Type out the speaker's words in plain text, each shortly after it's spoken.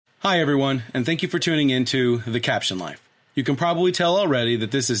Hi everyone, and thank you for tuning in to The Caption Life. You can probably tell already that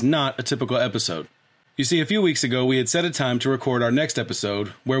this is not a typical episode. You see, a few weeks ago we had set a time to record our next episode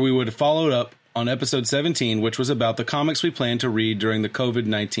where we would have followed up on episode 17, which was about the comics we planned to read during the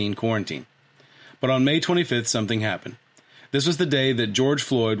COVID-19 quarantine. But on May 25th, something happened. This was the day that George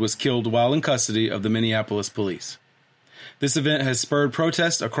Floyd was killed while in custody of the Minneapolis police. This event has spurred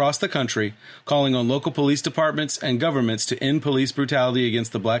protests across the country, calling on local police departments and governments to end police brutality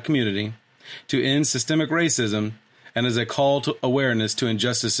against the black community, to end systemic racism, and as a call to awareness to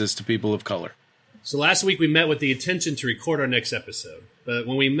injustices to people of color. So last week we met with the intention to record our next episode. But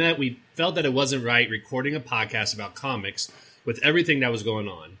when we met, we felt that it wasn't right recording a podcast about comics with everything that was going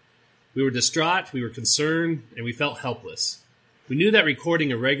on. We were distraught, we were concerned, and we felt helpless. We knew that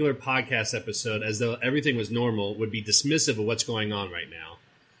recording a regular podcast episode as though everything was normal would be dismissive of what's going on right now.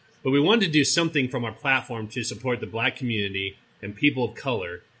 But we wanted to do something from our platform to support the black community and people of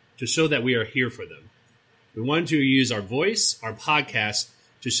color to show that we are here for them. We wanted to use our voice, our podcast,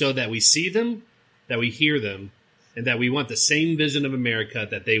 to show that we see them, that we hear them, and that we want the same vision of America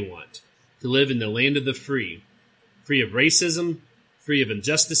that they want, to live in the land of the free, free of racism, free of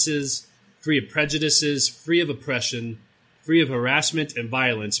injustices, free of prejudices, free of oppression, free of harassment and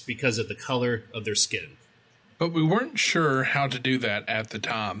violence because of the color of their skin. But we weren't sure how to do that at the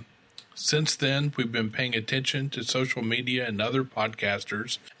time. Since then, we've been paying attention to social media and other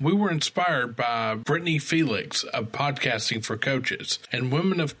podcasters. We were inspired by Brittany Felix of Podcasting for Coaches and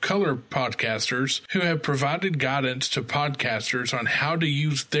women of color podcasters who have provided guidance to podcasters on how to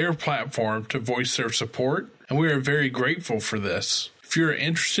use their platform to voice their support, and we are very grateful for this. If you're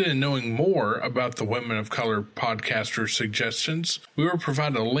interested in knowing more about the Women of Color podcaster suggestions, we will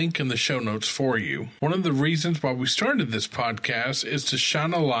provide a link in the show notes for you. One of the reasons why we started this podcast is to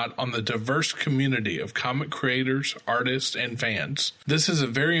shine a light on the diverse community of comic creators, artists, and fans. This is a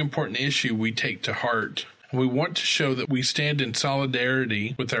very important issue we take to heart. We want to show that we stand in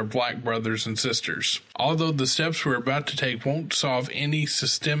solidarity with our black brothers and sisters. Although the steps we're about to take won't solve any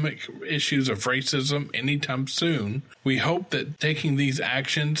systemic issues of racism anytime soon, we hope that taking these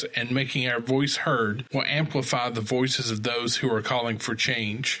actions and making our voice heard will amplify the voices of those who are calling for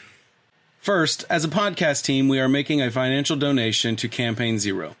change. First, as a podcast team, we are making a financial donation to Campaign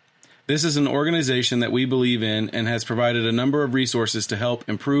Zero. This is an organization that we believe in and has provided a number of resources to help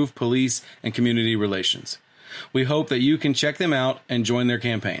improve police and community relations. We hope that you can check them out and join their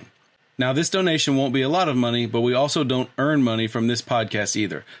campaign. Now, this donation won't be a lot of money, but we also don't earn money from this podcast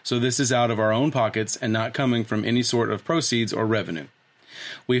either, so this is out of our own pockets and not coming from any sort of proceeds or revenue.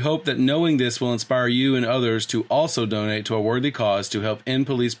 We hope that knowing this will inspire you and others to also donate to a worthy cause to help end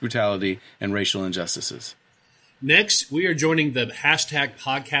police brutality and racial injustices. Next, we are joining the hashtag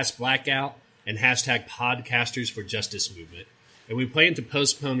Podcast Blackout and hashtag Podcasters for Justice movement, and we plan to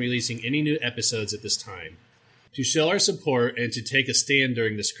postpone releasing any new episodes at this time. To show our support and to take a stand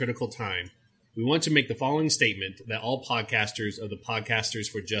during this critical time, we want to make the following statement that all podcasters of the Podcasters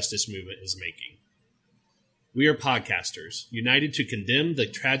for Justice movement is making. We are podcasters, united to condemn the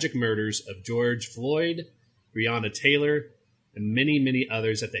tragic murders of George Floyd, Breonna Taylor, and many, many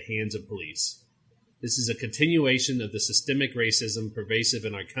others at the hands of police. This is a continuation of the systemic racism pervasive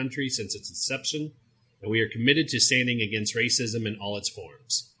in our country since its inception, and we are committed to standing against racism in all its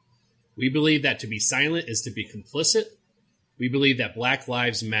forms. We believe that to be silent is to be complicit. We believe that Black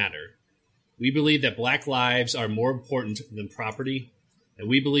lives matter. We believe that Black lives are more important than property, and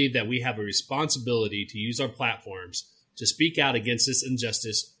we believe that we have a responsibility to use our platforms to speak out against this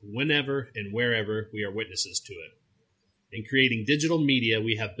injustice whenever and wherever we are witnesses to it. In creating digital media,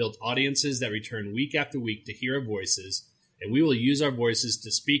 we have built audiences that return week after week to hear our voices, and we will use our voices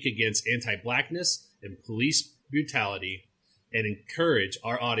to speak against anti-Blackness and police brutality and encourage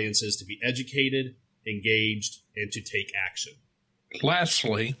our audiences to be educated, engaged, and to take action.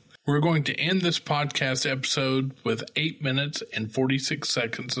 Lastly, we're going to end this podcast episode with 8 minutes and 46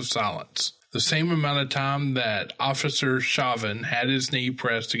 seconds of silence. The same amount of time that Officer Chauvin had his knee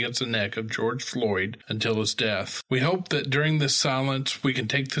pressed against the neck of George Floyd until his death. We hope that during this silence we can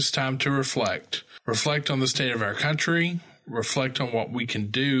take this time to reflect on the state of our country, reflect on what we can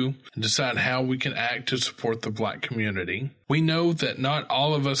do, and decide how we can act to support the Black community. We know that not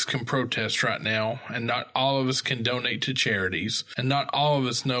all of us can protest right now, and not all of us can donate to charities, and not all of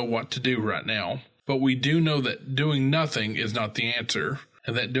us know what to do right now. But we do know that doing nothing is not the answer,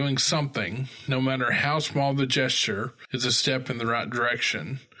 and that doing something, no matter how small the gesture, is a step in the right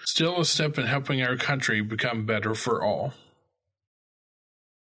direction, still a step in helping our country become better for all.